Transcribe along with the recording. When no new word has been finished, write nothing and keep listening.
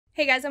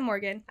Hey guys, I'm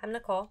Morgan. I'm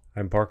Nicole.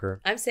 I'm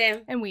Parker. I'm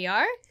Sam. And we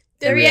are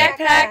The React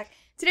Pack.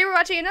 Today we're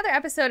watching another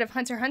episode of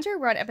Hunter x Hunter.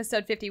 We're on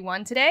episode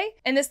 51 today.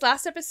 In this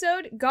last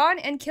episode, Gon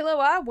and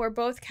Killua were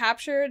both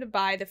captured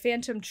by the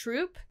Phantom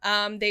Troop.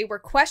 They were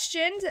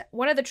questioned.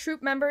 One of the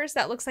troop members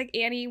that looks like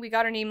Annie, we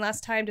got her name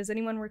last time. Does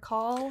anyone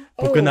recall?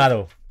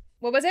 Pacanado.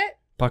 What was it?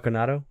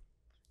 Pacanado?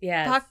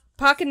 Yes.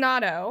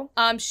 Pacanado.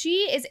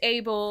 She is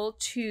able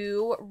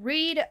to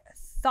read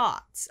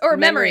thoughts or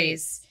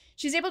memories.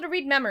 She's able to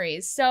read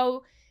memories.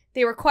 So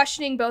they were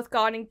questioning both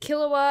Gon and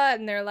Killua,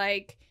 and they're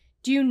like,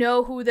 do you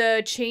know who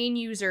the chain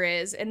user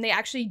is? And they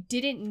actually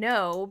didn't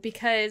know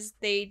because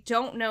they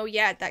don't know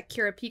yet that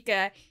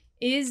Kurapika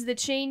is the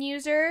chain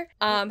user.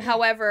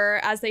 However,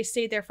 as they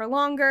stayed there for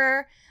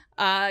longer,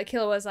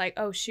 Killua was like,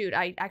 oh shoot,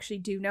 I actually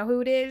do know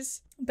who it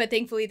is. But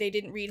thankfully they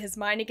didn't read his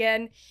mind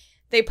again.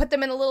 They put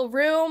them in a little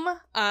room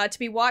to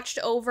be watched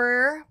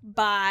over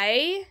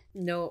by...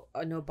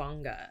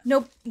 Nobunaga.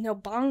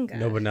 Nobunaga.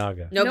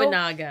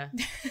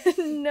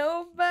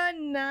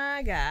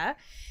 Nobunaga.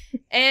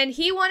 And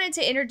he wanted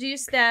to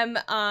introduce them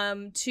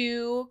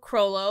to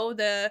Crollo,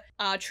 the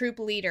troop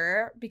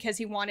leader, because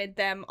he wanted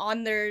them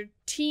on their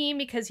team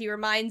because he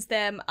reminds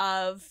them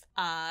of...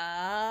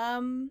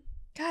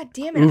 God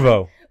damn it.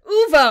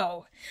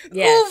 Uvo.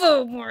 Yes.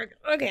 Uvo Morgan.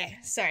 Okay,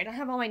 sorry, I don't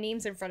have all my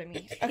names in front of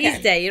me. Okay.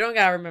 He's dead. You don't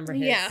gotta remember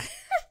his. Yeah.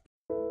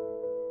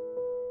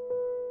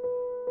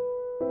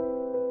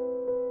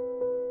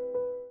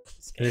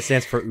 And it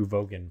stands for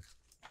Uvogan.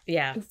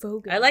 Yeah.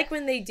 Uvogan. I like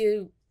when they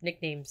do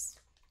nicknames.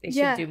 They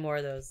should do more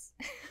of those.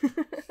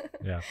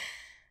 Yeah.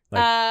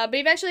 But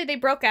eventually they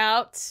broke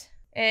out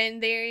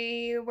and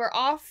they were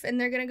off and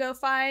they're gonna go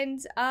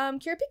find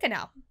Kurapika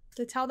now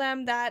to tell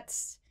him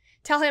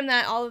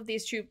that all of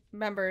these troop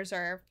members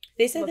are.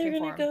 They said they're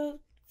gonna go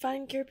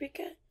find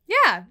Kurapika?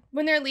 Yeah,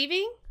 when they're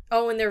leaving.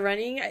 Oh, when they're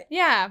running?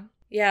 Yeah.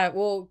 Yeah,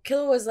 well,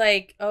 Killua was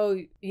like, oh,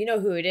 you know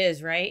who it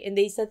is, right? And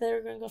they said they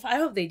were gonna go find. I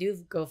hope they do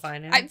go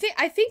find him.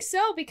 I think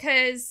so,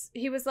 because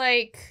he was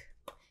like,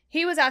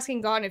 he was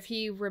asking Gon if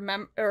he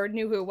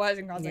knew who it was,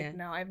 and Gon's like,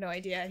 no, I have no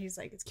idea. He's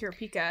like, it's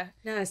Kurapika.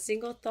 Not a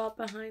single thought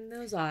behind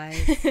those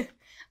eyes.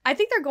 I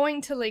think they're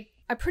going to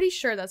I'm pretty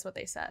sure that's what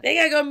they said. They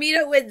gotta go meet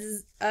up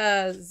with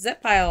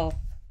Zepile.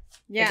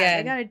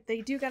 Yeah,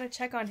 they do gotta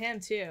check on him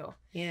too.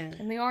 Yeah.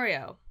 And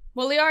Leorio.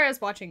 Well,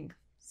 Leorio's watching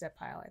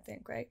Zepile, I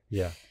think, right?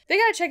 Yeah. They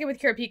gotta check in with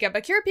Kurapika,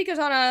 but Kurapika's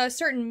on a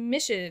certain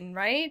mission,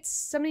 right?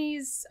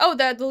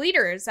 The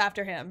leader is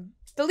after him.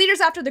 The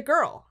leader's after the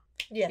girl.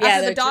 Yeah.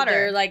 After the daughter.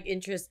 They're like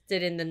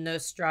interested in the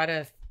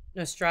Nostrada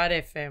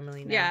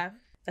family now. Yeah.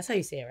 That's how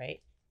you say it,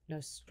 right?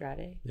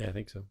 Nostrade. Yeah, I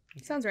think so.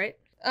 Sounds right.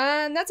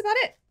 And that's about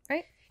it,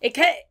 right?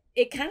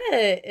 It kind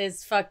of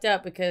is fucked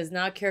up because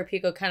now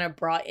Kurapika kind of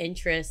brought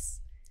interest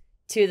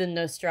to the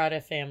Nostrada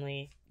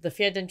family. The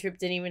Phantom Troop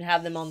didn't even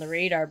have them on the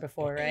radar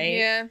before, right?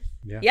 Yeah.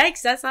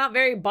 Yikes, that's not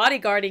very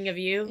bodyguarding of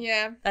you.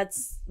 Yeah.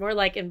 That's more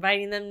like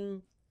inviting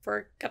them for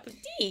a cup of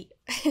tea.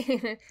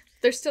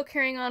 They're still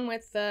carrying on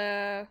with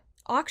the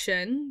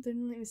auction.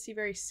 Didn't even seem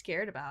very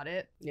scared about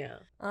it. Yeah.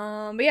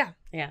 But yeah.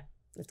 Yeah.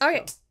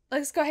 Okay.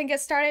 Let's go ahead and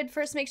get started.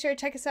 First, make sure to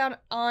check us out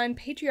on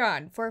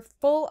Patreon for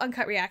full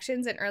uncut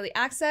reactions and early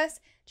access.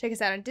 Check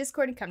us out on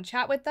Discord and come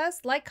chat with us.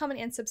 Like, comment,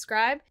 and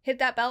subscribe. Hit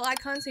that bell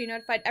icon so you're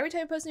notified every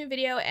time we post a new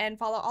video, and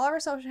follow all of our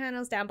social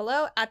channels down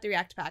below at The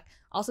React Pack.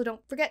 Also,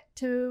 don't forget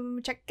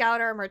to check out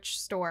our merch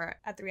store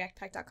at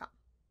thereactpack.com.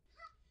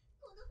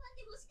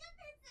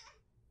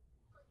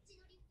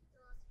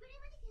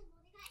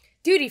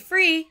 Duty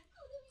free.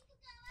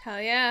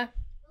 Hell yeah.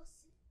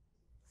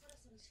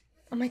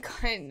 Oh my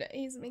god,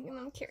 he's making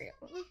them carry up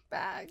with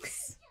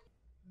bags.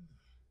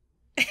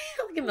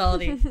 Look at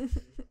Melody.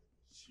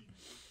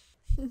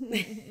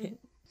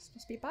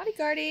 Supposed to be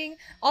bodyguarding.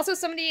 Also,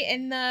 somebody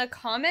in the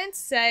comments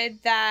said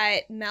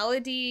that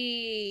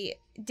Melody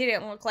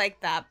didn't look like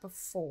that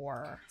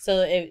before. So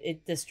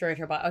it destroyed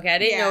her body. Okay, I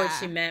didn't know what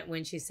she meant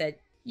when she said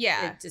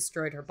it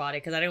destroyed her body,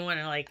 because I didn't want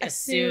to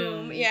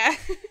assume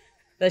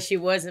that she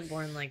wasn't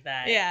born like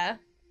that. Yeah.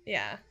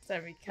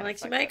 That'd be kind of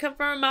she might come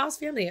from a mouse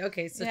family.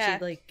 Okay, so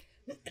she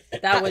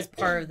that was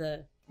part of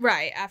the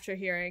after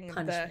hearing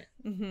punishment.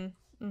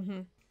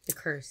 The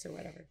curse or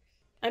whatever.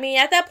 I mean,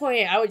 at that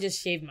point, I would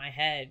just shave my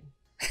head.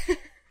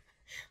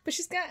 But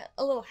she's got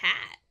a little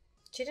hat.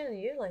 She didn't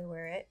usually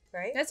wear it,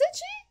 right? Doesn't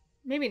she?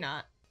 Maybe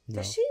not. No.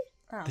 Does she?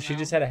 She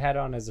just had a hat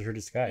on as her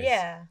disguise.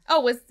 Yeah.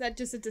 Oh, was that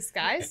just a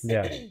disguise?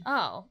 Yeah.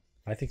 Oh.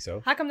 I think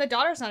so. How come the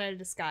daughter's not in a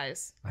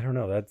disguise? I don't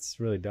know. That's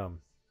really dumb.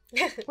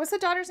 What's the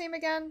daughter's name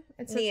again?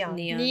 It's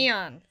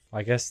Neon.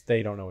 I guess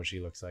they don't know what she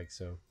looks like,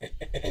 so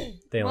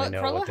they only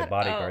know what the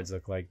bodyguards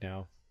look like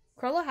now.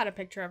 Crollo had a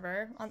picture of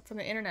her from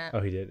the internet.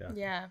 Oh, he did?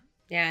 Yeah.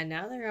 Yeah,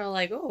 now they're all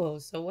like, oh,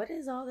 so what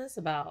is all this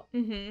about?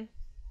 Mm-hmm.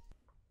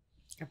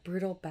 A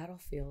brutal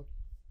battlefield.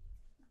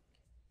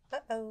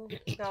 Uh-oh.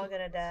 We're all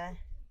gonna die.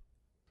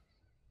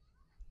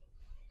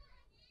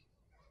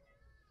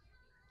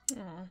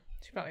 Aww.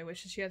 She probably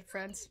wishes she had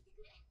friends.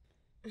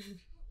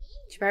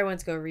 She probably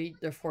wants to go read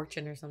their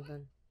fortune or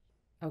something.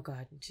 Oh,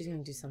 God. She's going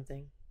to do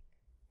something.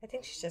 I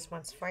think she just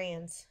wants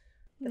friends.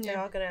 But they're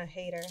all gonna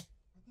hate her.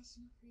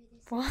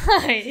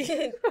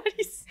 Why? What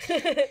is...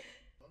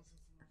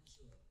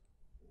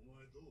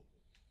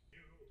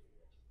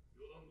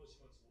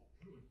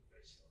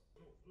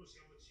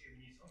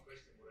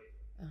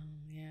 Oh,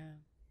 yeah.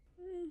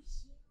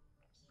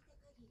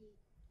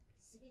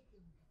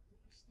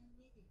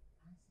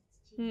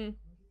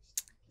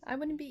 I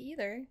wouldn't be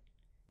either.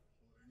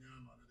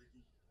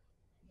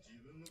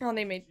 Oh,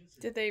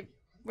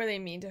 were they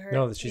mean to her?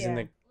 No, she's in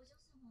the.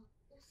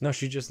 No,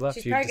 she just left.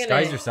 She's She probably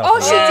disguised gonna- herself. Oh,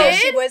 as she a- did?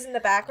 She was in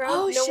the background.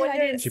 Oh, no shit, I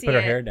wonder. didn't She see put her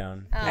it. hair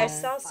down. Oh, I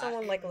saw fuck.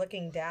 someone like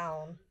looking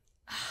down.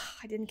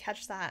 I didn't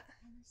catch that.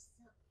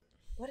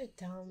 What a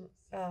dumb.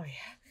 Oh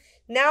yeah.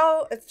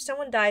 Now, if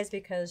someone dies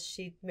because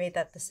she made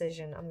that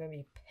decision, I'm gonna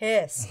be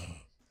pissed.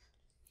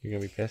 You're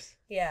gonna be pissed.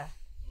 Yeah.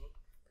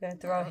 I'm gonna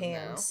throw Oh, no.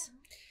 hands.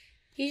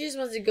 He just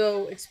wants to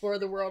go explore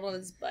the world on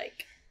his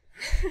bike.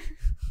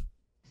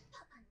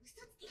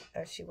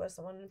 Oh, she was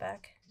the one in the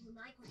back.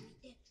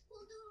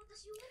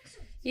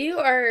 You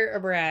are a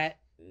brat.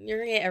 You're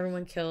gonna get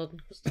everyone killed.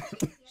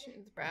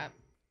 She's a brat.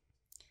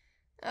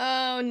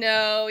 Oh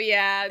no,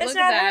 yeah. It's Look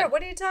not at her. that.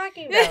 What are you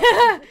talking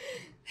about?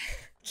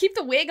 Keep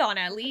the wig on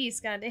at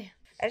least, goddamn.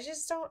 I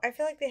just don't. I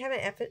feel like they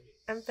haven't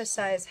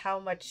emphasized how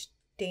much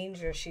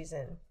danger she's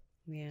in.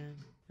 Yeah.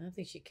 I don't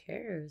think she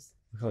cares.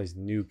 Look at all these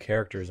new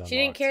characters on. She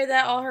didn't care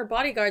that all her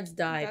bodyguards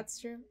died. That's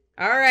true.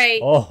 All right.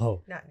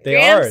 Oh, Not they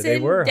Gramps are. They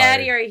and were.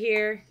 Daddy hired. are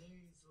here.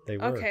 They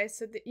were. Okay,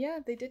 so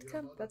they did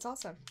come. That's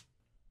awesome.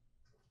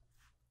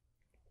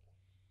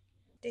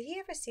 Did he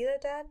ever see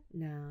that dad?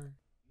 No.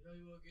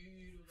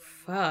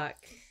 Fuck.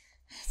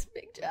 That's a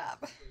big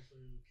job.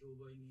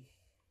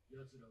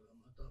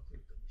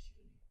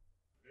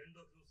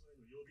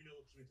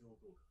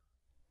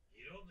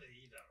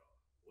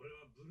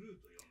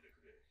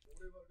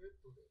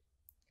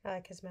 I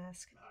like his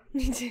mask.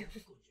 Me too.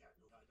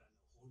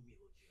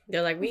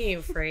 They're like, we ain't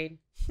afraid.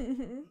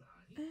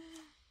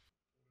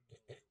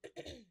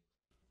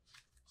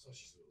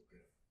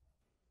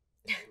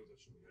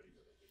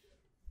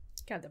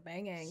 Got the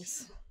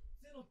bangangs.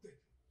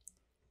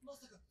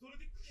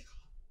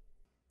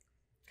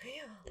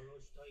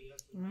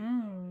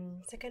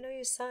 It's like I know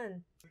your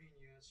son.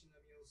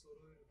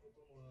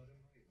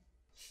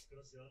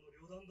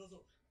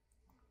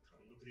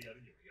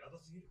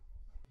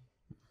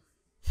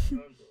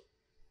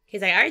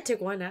 He's like, I already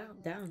took one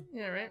out down.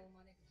 Yeah, right.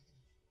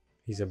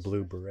 He's a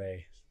blue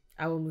beret.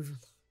 I will move on.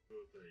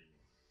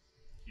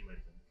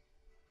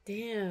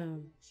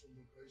 Damn.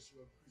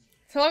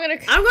 So I'm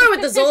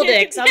going with the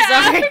Zoldycks. I'm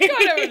sorry. I'm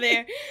going over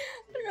there.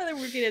 I'd rather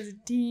work it as a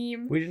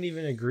team. We didn't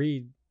even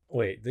agree.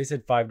 Wait, they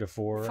said 5 to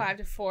 4. 5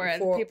 to 4, and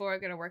Four. people are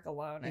gonna work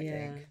alone. I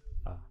think.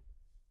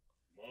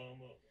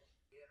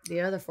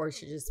 The other 4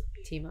 should just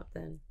team up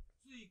then.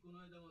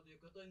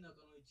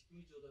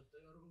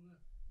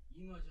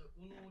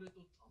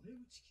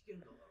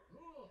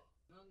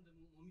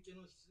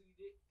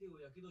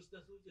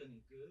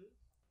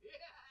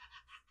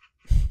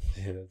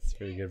 Yeah, that's a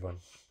pretty good one.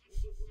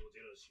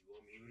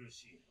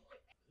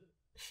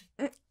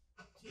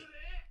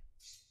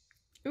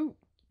 Ooh,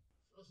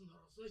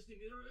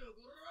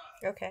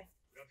 Okay.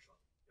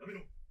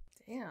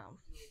 damn.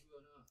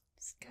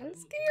 It's kind of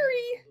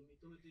scary.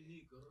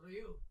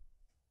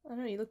 I don't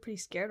know. You look pretty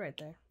scared right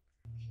there.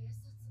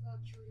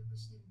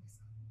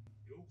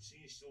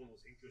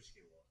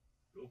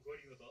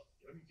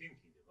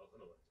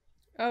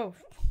 Oh,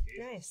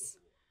 Nice.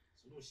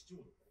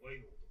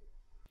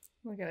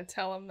 we're gonna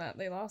tell him that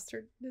they lost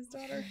his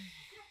daughter.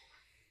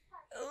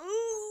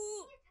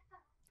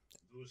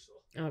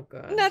 Oh,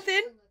 God.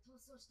 Nothing.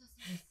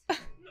 I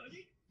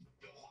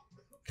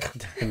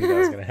knew that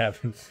was gonna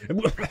happen.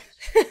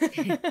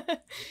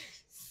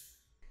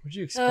 What'd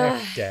you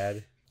expect,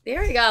 Dad? They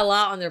already got a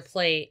lot on their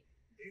plate.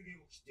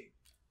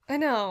 I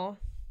know.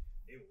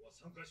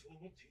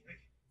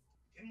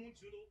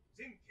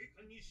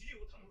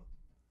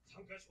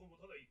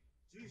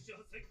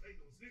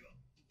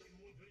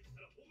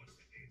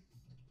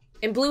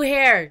 And blue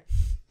hair.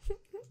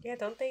 Yeah,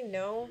 don't they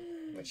know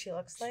what she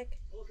looks like?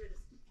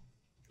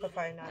 Or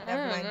probably not. I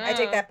Never don't mind. know. I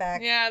take that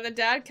back. Yeah, the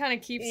dad kind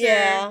of keeps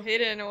Yeah. her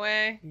hidden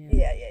away.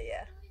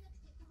 Yeah.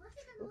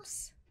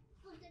 Oops.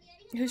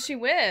 Who's she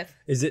with?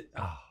 Is it?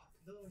 Oh,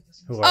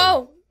 who are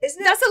Oh,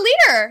 Isn't it? that's the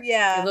leader.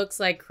 Yeah. It looks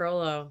like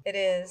Crollo. It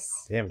is.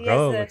 you? Damn, He has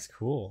Grolo the- looks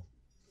cool.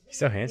 He's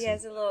so He handsome.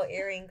 has a little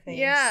earring thing.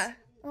 Yeah.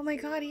 Oh my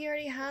god, he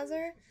already has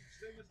her.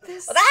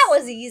 This. Well, that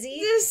was easy.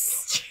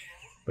 This.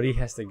 But he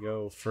has to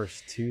go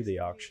first to the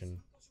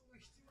auction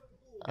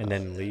and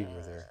then leave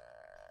with her.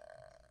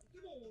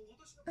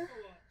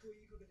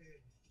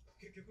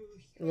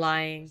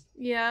 Lying.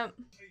 Yeah.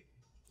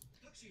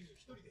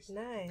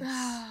 Nice.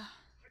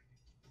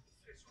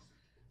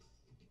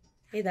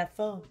 Hey, that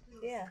phone.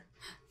 Yeah.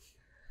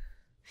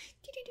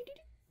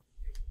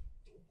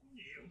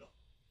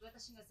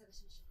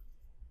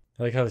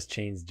 I like how his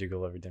chains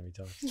jiggle every time he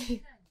talks.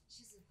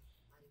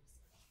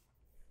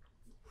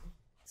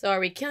 So are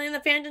we killing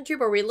the Phantom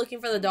Troop or are we looking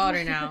for the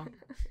daughter now?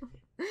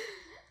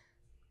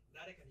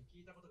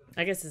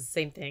 I guess it's the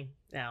same thing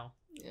now.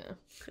 Yeah.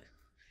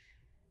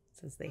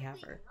 since they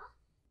have her.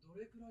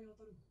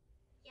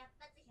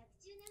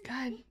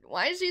 God,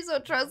 why is she so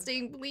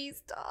trusting? Please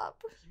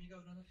stop.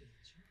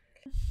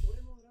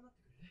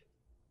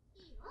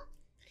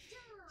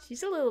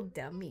 She's a little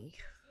dummy.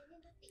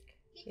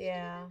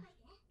 Yeah.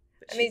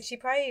 I mean, she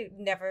probably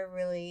never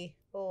really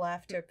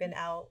left or been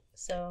out,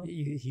 so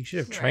He should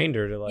have trained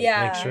her to like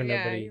Yeah. make sure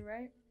Yeah, nobody you're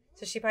right.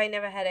 so she probably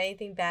never had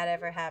anything bad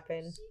ever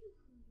happen.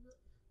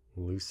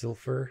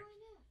 Lucifer.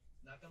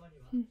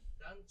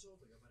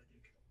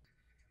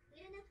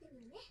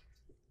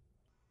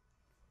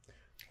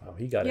 Wow,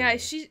 he got Yeah,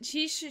 it.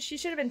 she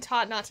should have been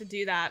taught not to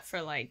do that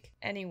for like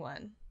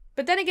anyone.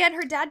 But then again,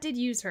 her dad did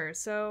use her,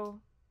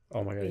 so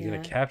Oh my god, he's Yeah.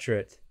 gonna capture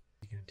it.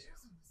 What are you gonna do?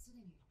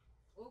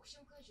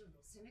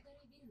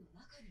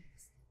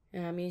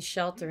 Yeah, I mean,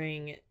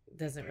 sheltering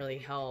doesn't really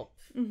help.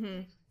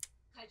 mm-hmm.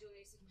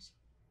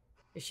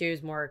 If she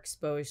was more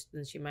exposed,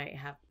 then she might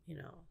have,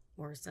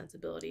 more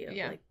sensibility of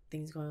Yeah. like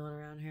things going on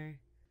around her.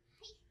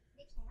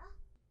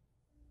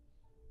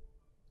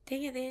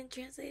 Dang it, they didn't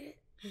translate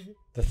it.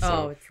 That's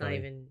so Oh, it's funny.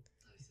 not even.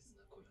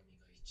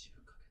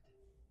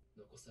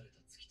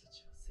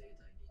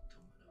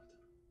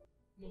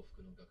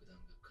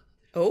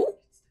 Oh?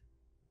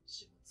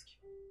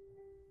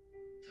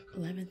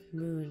 11th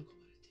moon.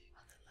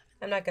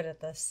 I'm not good at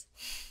this.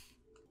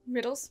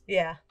 Riddles.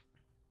 Yeah.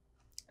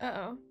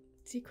 Uh-oh.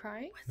 Is he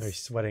crying? No,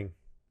 he's sweating.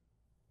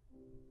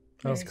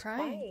 He's Oh. crying.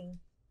 Crying.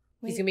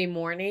 He's gonna be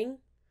mourning.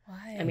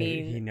 Why? I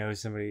mean- he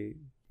knows somebody,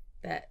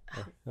 That.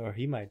 or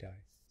he might die.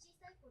 小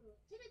さい頃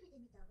テレビで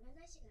見た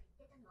占い師が言っ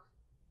てたの。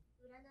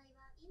占い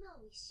は今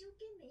を一生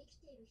懸命生き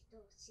ている人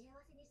を幸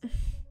せにする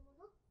ためのも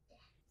のって。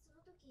そ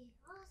の時、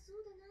ああそ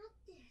うだなっ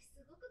て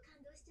すごく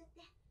感動しちゃっ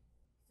て。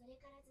それ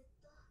からずっ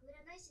と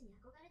占い師に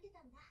憧れて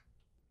たんだ。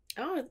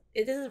 Oh,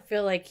 it doesn't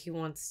feel like he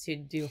wants to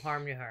do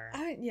harm to her.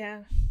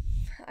 Yeah.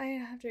 I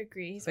have to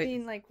agree. He's But-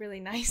 being like really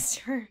nice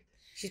to her.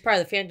 She's part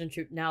of the Phantom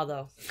Troop now,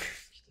 though.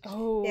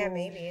 Oh. Yeah,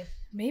 maybe.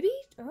 Maybe?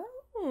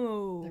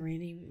 Oh. The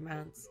reigning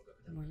mounts.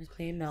 The one is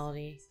playing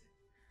melody.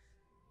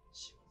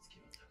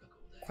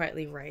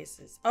 Quietly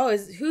rises. Oh,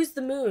 who's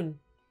the moon?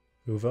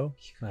 Uvo?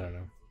 I don't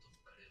know.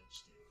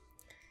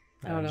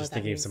 I don't I'm know just what that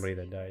thinking of means. somebody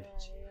that died.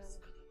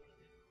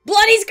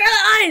 Bloody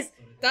Scarlet Eyes!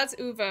 That's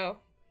Uvo.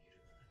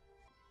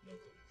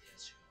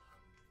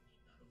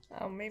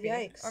 Oh, maybe.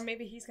 Yikes. Or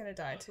maybe he's gonna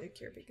die to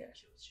Kirby.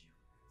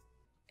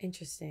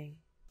 Interesting.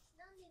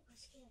 何年か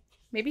して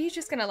Maybe he's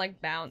just gonna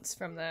like bounce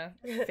from the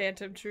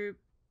Phantom Troop.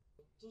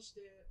 とし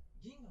て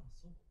銀河も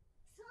そう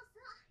そうそ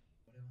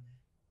う俺はね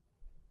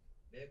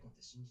ベーコンっ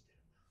て信じてる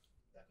ん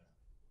だだから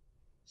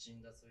死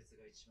んだそいつ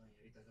が一番や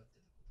りたがっ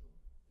てたことを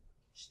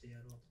してや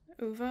ろう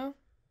と Uvo? 何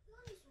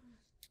それ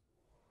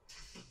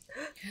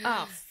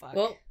Oh, fuck.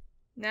 Well,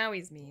 Now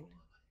he's mean.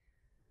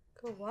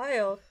 Go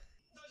wild.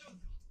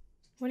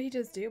 What did he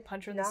just do?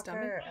 Punch her in the Knock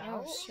stomach? her Oh,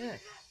 out? shit.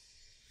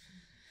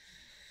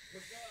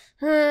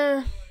 エレベ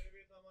ー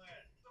ター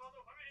前トラ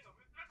とファミリーの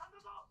ぶっ潰れたんだ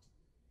ぞ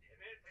て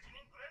めえ責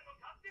任取れんの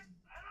かって伝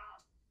えろ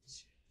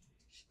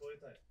聞こえ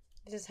たよ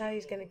Is this how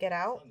he's gonna get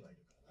out? ファンがい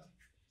るからな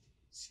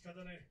仕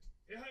方ね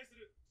え手配す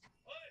る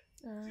おい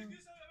Oh. 救急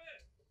車を呼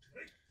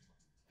べ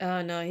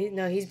oh no,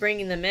 he's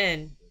bringing them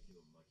in. 敵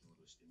を巻き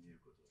戻して見る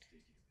ことができ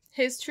る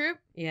His troop?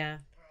 Yeah,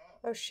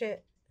 Oh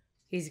shit.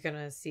 he's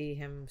gonna see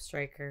him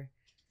strike her.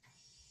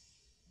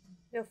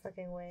 No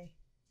fucking way.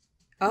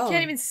 Oh, You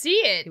can't even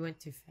see it. he went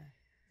too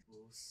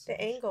fast. The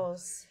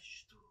angles.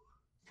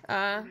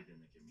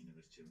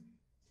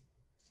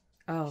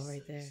 Oh,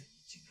 right there.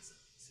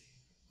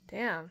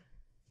 Damn.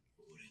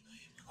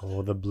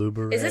 Oh, the blue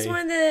beret. Is this one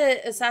of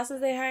the assassins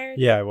they hired?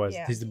 Yeah, it was.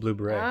 Yeah. He's the blue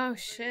beret. Oh,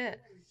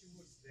 shit.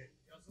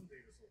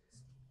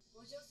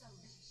 お嬢さん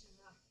の写真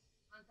が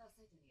ハンター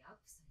サイトにアッ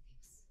プされてい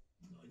ます。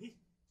何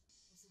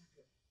おそら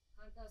く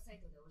ハンターサ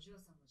イトでお嬢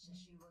さんの写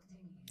真を手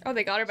に入れ Oh,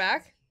 they got her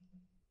back?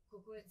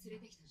 ここへ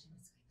連れてきた人物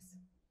がいます。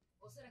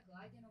おそらく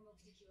相手の目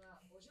的は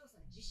お嬢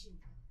さん自身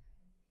ではなく、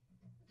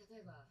例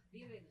えば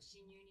ビルへの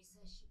侵入に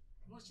際し、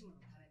もしもの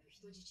ための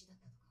人質だ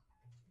ったとか。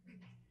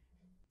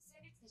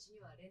戦列たちに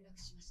は連絡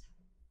しました。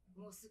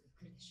もうすぐ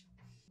来るでしょう。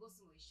ボ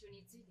スも一緒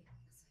についてくだ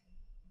さい。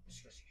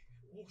しかし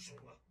オークシ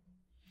ョンはあ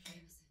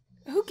りません。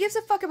 Who gives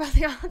a fuck about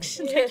the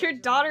auction? Like, your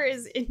daughter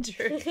is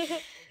injured.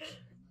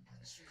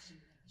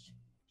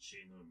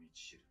 血の道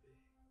しるべ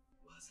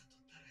わざと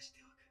垂らして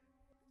おく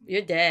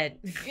You're dead.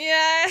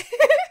 Yeah.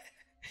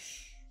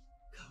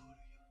 香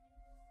るよ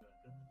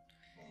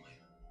お前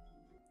は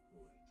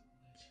俺と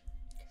同じ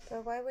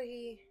But why would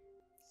he?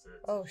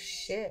 Oh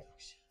shit.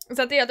 Is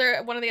that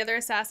one of the other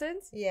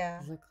assassins?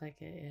 Yeah. Look like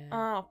it, yeah.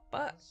 Oh, fuck. つ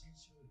まらな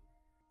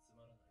いト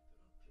ラッ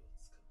プは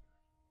使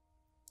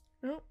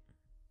わない Oh,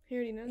 he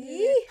already knows.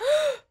 Yee.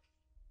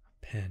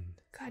 Pen.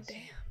 God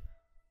damn.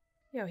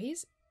 Yo,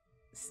 he's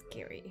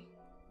scary.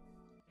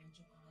 延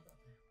長かなだね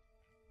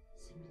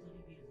セミナ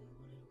リビルで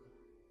暴れるから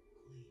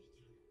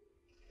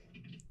声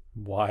入れてる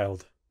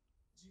Wild.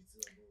 実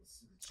はもう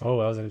すぐ Oh,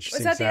 that was an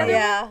interesting that the sound. other-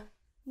 Yeah.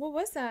 What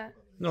was that?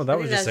 No, I that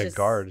think was just that's a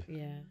guard.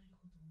 Yeah.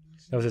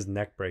 That was his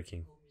neck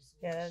breaking.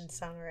 Yeah, that didn't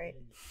sound right.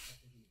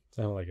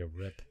 Sounded like a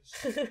rip.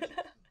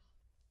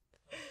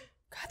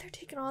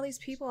 taking all these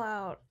people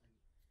out?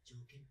 条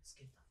件つ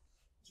けた。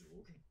条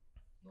件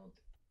なんて。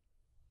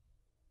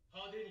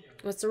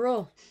 What's the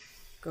rule?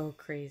 Go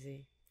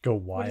crazy. Go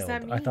What does wild.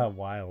 that I mean? thought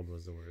wild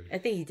was the word. I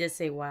think he did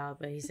say wild,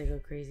 but he said go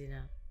crazy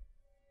now.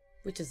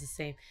 Which is the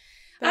same.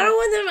 I don't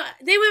want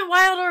them. They went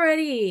wild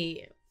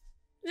already.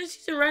 They're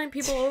just running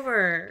people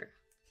over.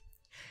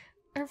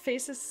 Her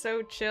face is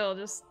so chill,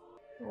 just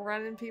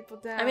running people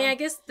down. I mean, I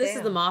guess this is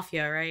the Damn.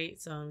 mafia,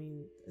 right? So, I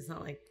mean, it's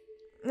not like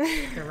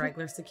the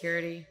regular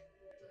security.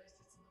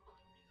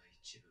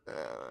 大切な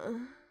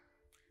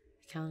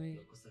鏡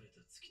が一部 County. 残され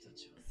た月た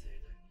ちは盛大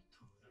に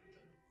弔うだ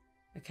ろ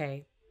う。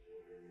 Okay.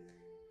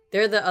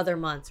 They're the other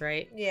months,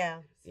 right?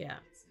 Yeah. Yeah.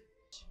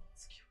 死の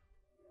月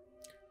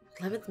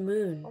は 11th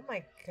moon. Oh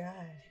my god.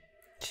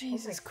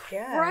 Jesus Oh my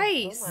God.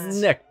 Christ. Oh my-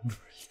 Neck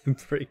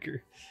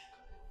breaker.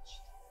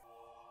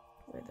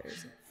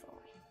 Withers and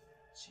fall.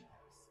 血の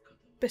姿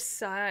を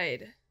Beside.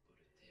 こ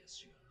れ手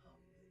足が半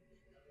分にな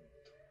るの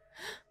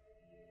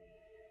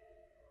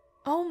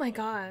と Oh my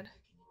god.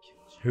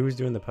 Who was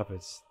doing the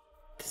puppets?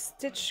 The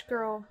Stitch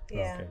girl.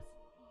 Yeah. Okay.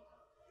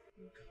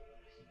 向かう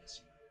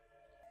東が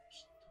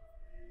きっ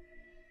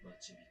と待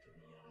ち人に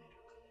会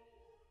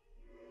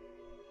え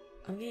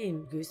るか I'm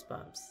getting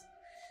goosebumps.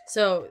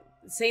 So,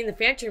 saying the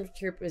Phantom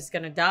Troop is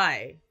gonna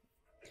die,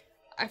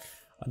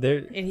 There.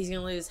 and he's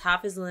gonna lose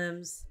half his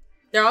limbs.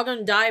 They're all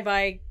gonna die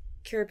by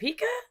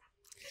Kurapika?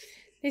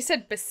 They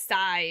said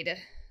beside.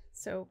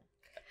 So.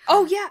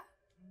 Oh, yeah.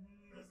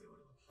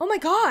 Oh my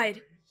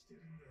god.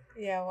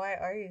 Yeah, why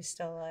are you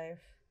still alive?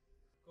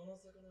 この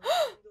魚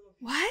は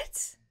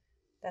What?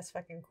 That's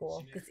fucking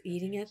cool. It's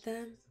eating at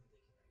them?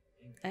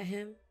 At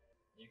him?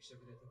 肉食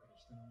で特に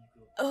人の肉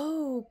を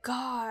Oh,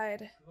 god.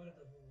 食われた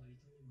方が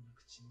痛みもな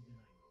く血も出な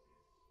いの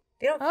で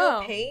They don't feel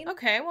Oh. pain?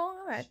 Okay, well,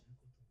 alright.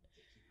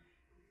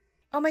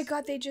 Oh my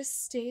god, they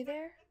just stay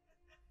there?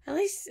 At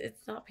least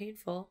it's not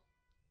painful.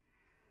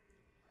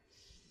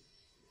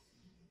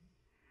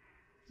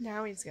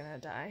 Now he's gonna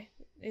die.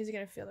 Is he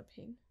gonna feel the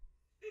pain?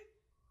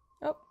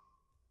 Oh.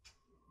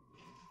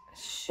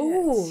 Shit.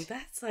 Ooh,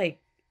 that's like,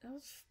 that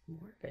was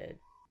morbid.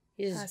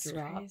 He just That's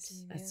dropped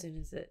crazy, yeah. as soon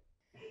as it.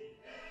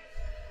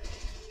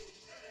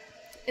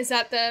 Is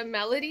that the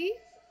melody?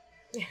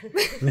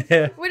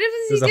 Yeah. What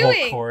is There's he a whole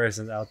doing? chorus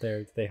out there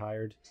that they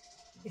hired.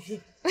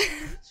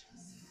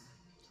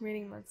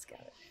 Reading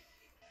Mudscat.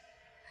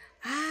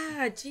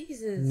 Ah,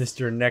 Jesus.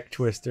 Mr. Neck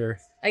Twister.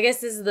 I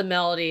guess this is the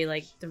melody,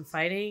 like them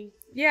fighting.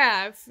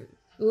 Yeah.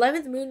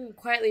 11th moon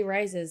quietly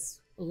rises.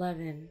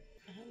 11.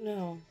 I don't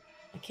know.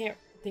 I can't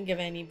think of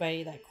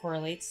anybody that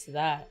correlates to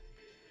that.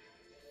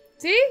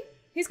 See?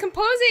 He's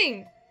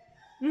composing.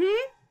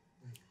 Mm-hmm.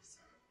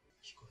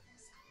 聞こえま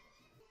すか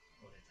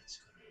俺たち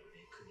からの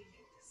エクリエンで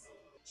す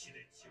血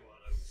で血を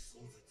洗う壮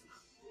絶な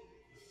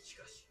し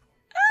かし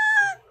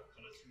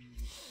悲しみに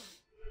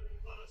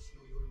嵐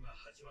の夜が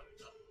始まっ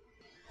た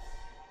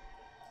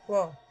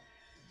Whoa.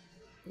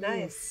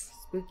 Nice.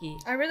 Spooky.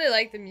 I really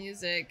like the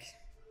music.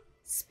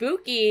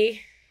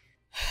 Spooky.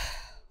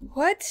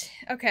 What?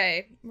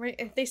 Okay.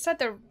 They said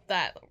the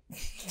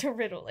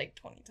riddle like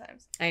 20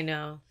 times. I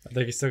know. I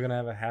think you're still gonna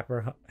have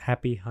a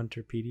happy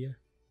Hunterpedia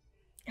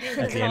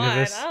Oh at the end of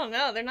this. I don't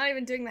know. They're not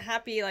even doing the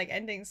happy like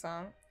ending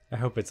song. I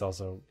hope it's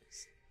also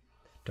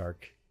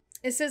dark.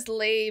 It says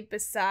lay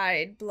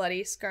beside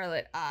bloody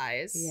scarlet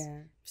eyes.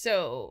 Yeah.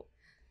 So,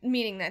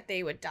 meaning that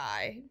they would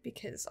die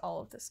because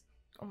almost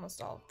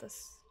all of the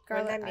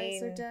scarlet that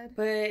eyes are mean? dead.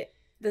 But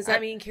does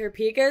that mean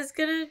Kurapika is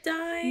gonna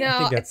die? No. I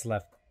think that's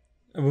left.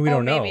 I mean, we Oh,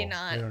 don't know. maybe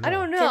not. We I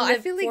don't know. Can I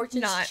the feel like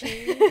fortunes not.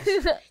 change?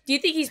 Do you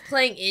think he's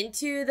playing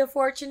into the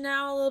fortune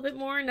now a little bit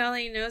more? Now that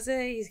he knows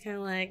it, he's kind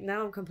of like,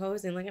 now I'm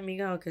composing. Look at me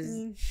go, because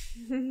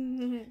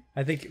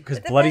I think because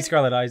It bloody depends-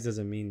 scarlet eyes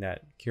doesn't mean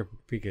that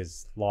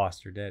Kurapika's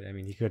lost or dead. I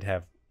mean, he could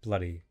have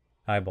bloody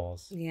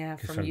eyeballs. yeah,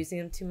 'Cause from using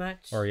them too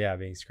much. Or yeah,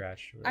 being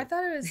scratched. I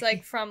thought it was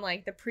like from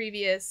like the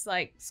previous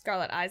like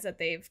scarlet eyes that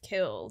they've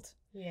killed.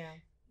 Yeah.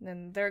 And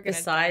then they're gonna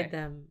beside die.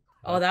 them.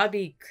 Oh, that would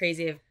be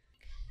crazy if,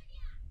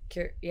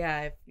 if,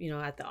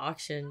 at the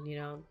auction,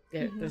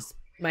 there's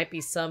might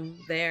be some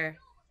there.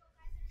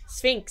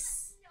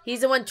 Sphinx.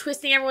 He's the one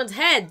twisting everyone's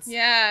heads.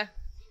 Yeah.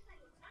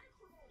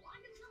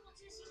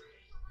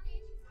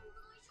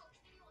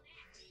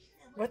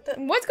 What the?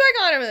 What's going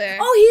on over there?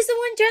 Oh, he's the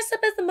one dressed up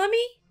as the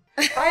mummy?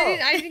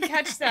 I didn't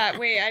catch that.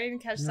 Wait, I didn't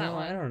catch that No,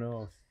 one. I don't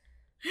know.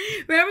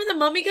 Remember the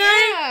mummy guy?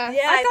 Yeah,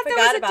 Yeah, I I thought forgot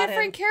that was a about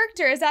different him.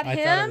 character. Is that I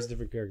him? thought it was a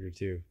different character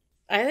too.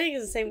 I think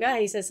it's the same guy.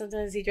 He says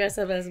sometimes he dressed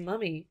up as a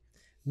mummy.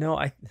 No,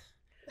 I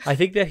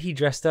think that he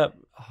dressed up.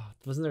 Oh,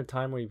 wasn't there a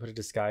time where he put a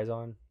disguise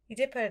on? He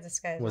did put a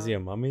disguise Was on. he a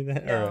mummy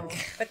then? No.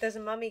 But there's a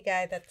mummy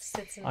guy that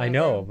sits in the I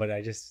know, room. but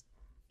I just.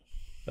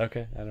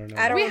 Okay, I don't know.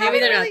 I don't We know. Maybe haven't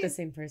they're really- not the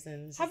same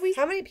person. Have we?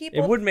 How many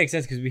people? It would make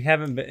sense because we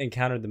haven't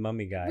encountered the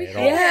mummy guy We at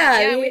haven't. all.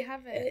 Yeah, we it-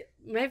 haven't. It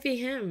might be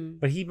him.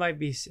 But he might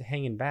be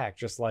hanging back,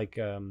 just like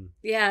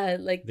Yeah,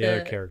 like the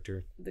other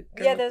character. The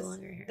girl Yeah, with the there's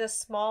longer hair. the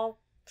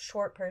small,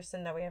 short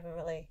person that we haven't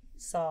really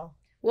saw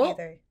Well,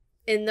 either.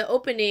 in the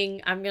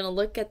opening, I'm gonna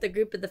look at the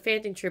group of the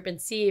Phantom Troop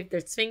and see if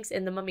there's Sphinx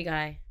and the mummy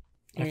guy.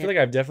 I feel like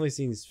I've definitely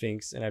seen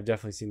Sphinx and I've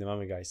definitely seen the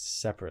mummy guy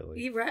separately.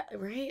 You right?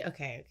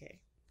 Okay.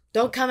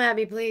 Don't come at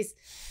me, please.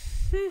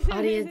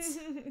 Audience.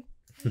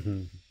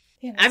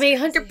 Yeah, I mean,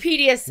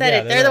 Hunterpedia said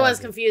it. They're the ones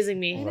confusing I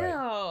me. Right.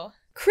 know.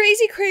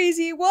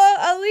 Crazy. Well,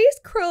 at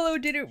least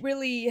Krollo didn't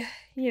really,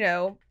 he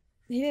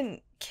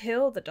didn't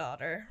kill the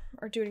daughter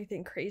or do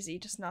anything crazy.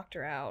 Just knocked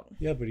her out.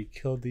 Yeah, but he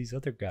killed these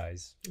other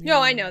guys.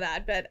 No, I know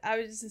that, but I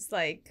was just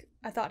like,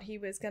 I thought he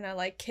was gonna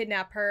like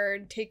kidnap her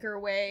and take her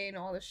away and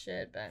all this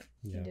shit, but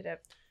he did it.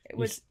 It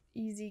was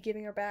easy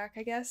giving her back,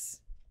 I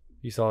guess.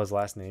 You saw his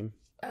last name?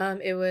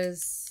 It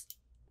was,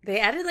 they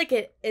added like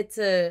it's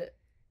a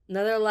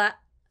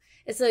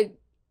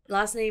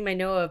last name I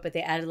know of, but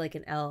they added like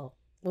an L.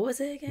 What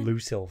was it again?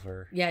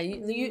 Lucifer. Yeah,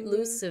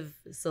 Lucifer.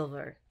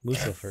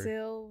 Lucifer.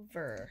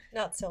 Silver.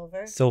 Not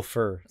silver.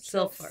 Silver.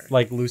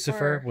 Like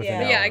Lucifer with Yeah.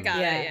 an L. Yeah, I got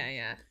Yeah. it.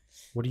 Yeah.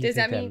 What do you Does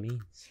think that that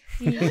mean-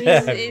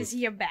 means? Is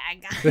he a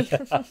bad guy?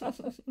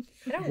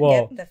 I don't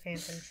Well- get the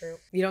Phantom Troop.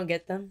 You don't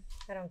get them?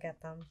 I don't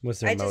get them.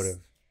 What's their I just- motive?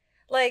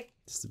 Like,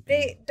 Just to be-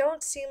 they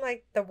don't seem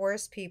like the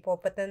worst people,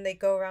 but then they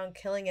go around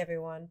killing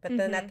everyone. But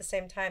then Mhm. at the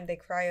same time, they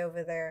cry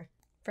over their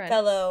Friend.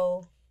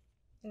 fellow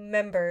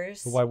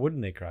members. But why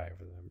wouldn't they cry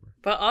over them?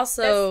 But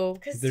also,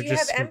 Because They're you have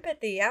just-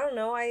 empathy. I don't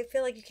know. I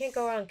feel like you can't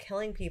go around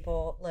killing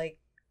people like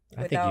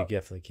I think without. you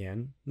definitely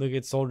can. Look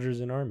at soldiers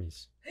and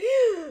armies.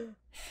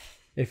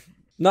 If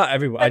not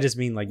everyone, I But just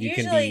mean like you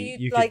Usually, can be.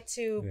 you'd You like could,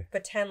 to yeah.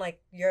 pretend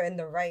like you're in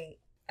the right.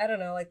 I don't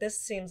know. Like this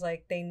seems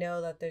like they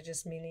know that they're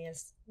just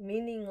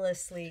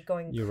meaninglessly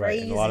going You're crazy.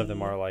 right, and a lot of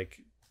them are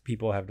like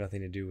people have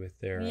nothing to do with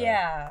their.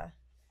 Yeah,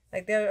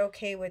 like they're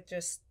okay with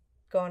just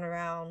going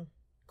around,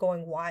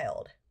 going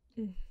wild,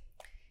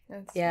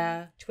 That's-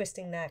 yeah.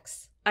 twisting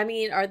necks. I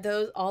mean, are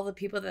those all the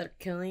people that are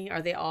killing?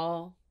 Are they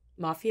all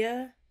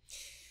mafia,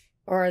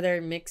 or are they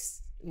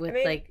mixed with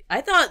like?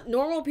 I thought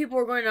normal people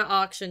were going to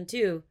auction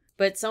too,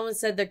 but someone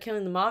said they're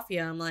killing the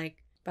mafia. I'm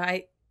like,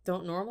 but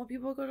don't normal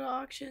people go to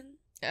auction?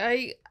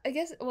 I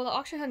guess. Well, the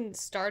auction hadn't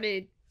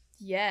started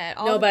yet.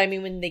 No, but I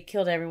mean when they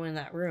killed everyone in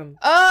that room.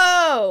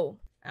 Oh.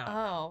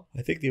 Oh.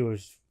 I think there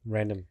was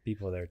random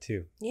people there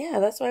too. Yeah,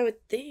 that's what I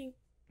would think.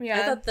 Yeah.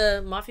 I thought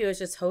the mafia was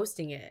just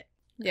hosting it.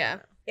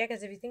 Yeah. Yeah,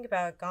 because if you think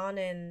about it, Gon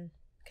and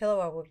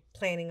Killua were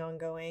planning on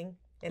going,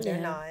 and they're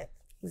Yeah. not.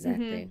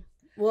 Exactly.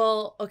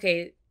 Well,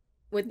 okay,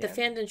 with the Yeah.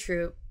 Phantom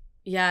Troop,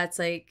 yeah, it's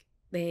like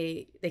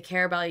they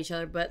care about each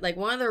other, but like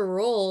one of their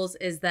rules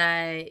is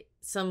that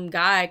some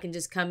guy can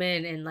just come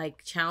in and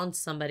like challenge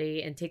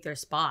somebody and take their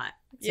spot.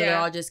 So they're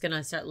Yeah. all just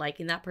gonna start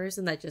liking that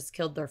person that just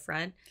killed their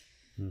friend.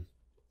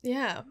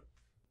 Yeah.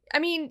 I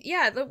mean,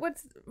 yeah.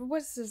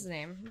 What's his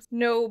name?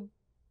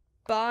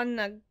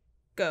 Nobanaga.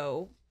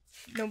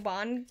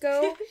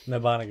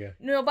 Nabanaga.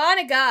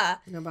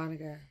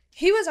 Nobanaga.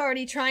 He was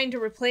already trying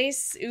to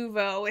replace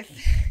Uvo with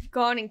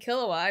Gon and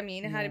Killua. I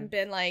mean, it Yeah. hadn't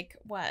been like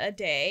a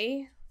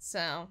day.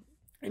 So,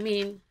 I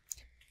mean,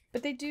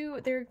 but they do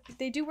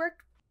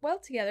work well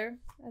together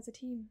as a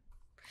team.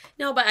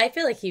 no, but I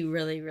feel like he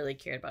really, really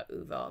cared about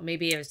Uvo.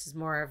 Maybe it was just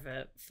more of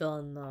a fill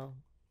in the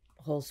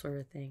hole sort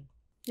of thing.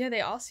 Yeah,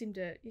 they all seemed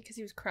to, because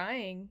he was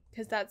crying,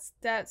 because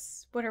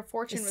that's what her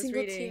fortune was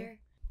reading. Tear.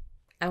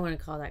 I want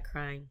to call that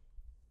crying.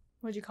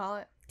 What'd you call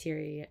it?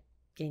 Teary,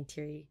 getting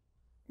teary.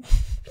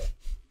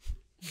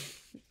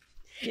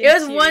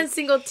 It was one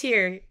single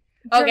tear.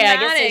 Okay,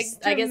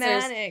 I guess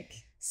there's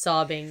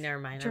sobbing. Never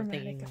mind. I'm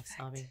thinking of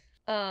Dramatic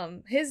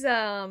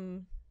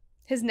sobbing.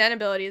 His Nen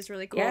ability is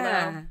really cool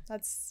Yeah. though.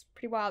 That's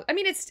pretty wild. I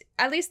mean, it's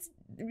at least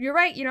you're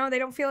right. You know, they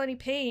don't feel any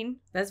pain.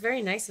 That's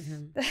very nice of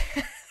him.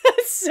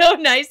 That's so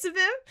nice of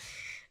him.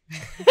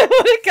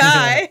 What a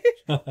guy.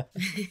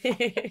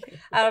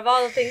 Out of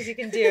all the things you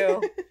can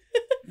do,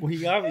 Well,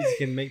 he obviously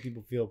can make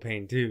people feel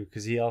pain too,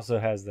 because he also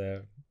has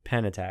the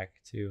pen attack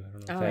too. I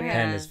don't know if Oh, that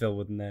pen yeah. is filled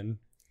with Nen.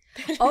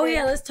 Oh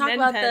yeah, let's talk Nen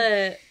about pen.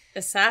 the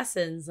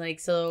assassins. Like,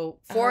 so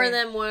four Oh, of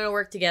yeah. them want to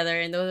work together,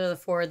 and those are the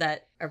four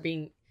that are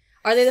being.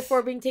 Are they the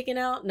four being taken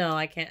out? No,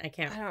 I can't. I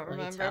don't really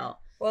remember.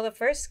 tell. well, the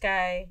first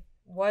guy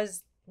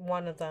was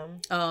one of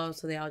them. Oh,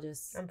 so they all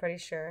just. I'm pretty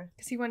sure.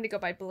 Because he wanted to go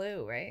by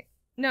blue, right?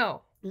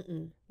 No.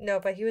 Mm-mm. No,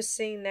 but he was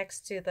sitting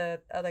next to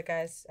the other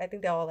guys. I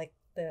think they all like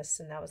this,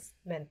 and that was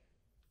meant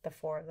the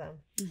four of them.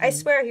 I Mhm.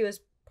 swear he was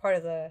part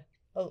of the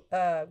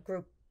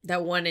group.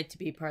 That wanted to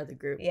be part of the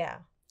group. Yeah.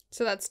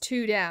 So that's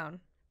 2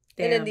 down.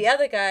 And then Damn. the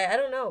other guy, I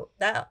don't know.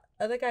 That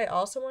other guy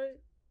also wanted.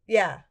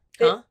 Yeah.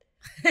 Huh?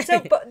 So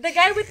the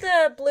guy with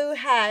the blue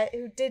hat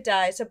who did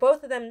die. So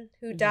both of them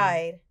who Mhm.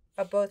 died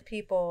are both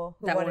people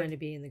who that wanted. wanted to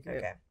be in the group.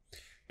 Okay.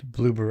 The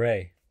blue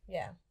beret.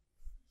 Yeah.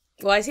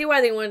 Well, I see why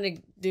they wanted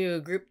to do a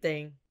group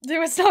thing. It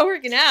was not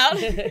working out.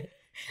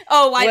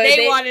 Oh, why Well, they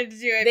they- wanted to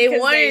do it. They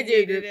because wanted to do a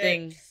needed group it.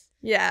 thing.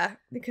 Yeah,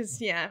 because,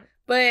 yeah.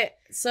 But,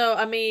 so,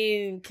 I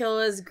mean,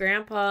 Killa's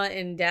grandpa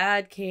and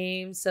dad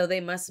came, so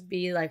they must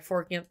be, like,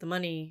 forking up the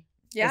money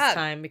this Yeah.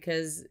 time,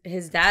 because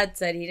his dad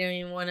said he didn't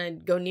even want to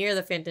go near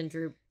the Phantom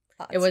Troop.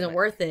 That's It wasn't right.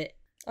 worth it.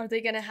 Are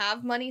they going to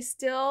have money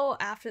still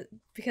after,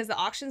 because the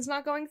auction's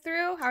not going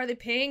through? How are they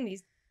paying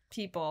these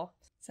people?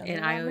 Sounds An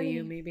a lot of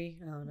IOU, money. maybe.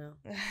 I don't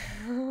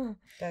know.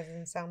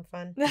 Doesn't sound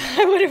fun.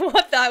 I wouldn't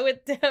want that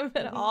with them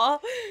at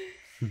all.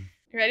 You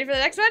ready for the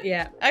next one?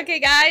 Yeah. Okay,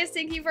 guys.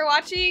 Thank you for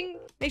watching.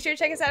 Make sure to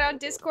check us out on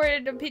Discord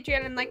and on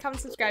Patreon and like,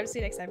 comment, subscribe. See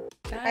you next time.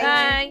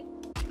 Bye.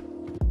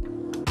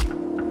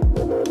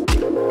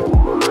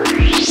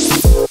 Bye.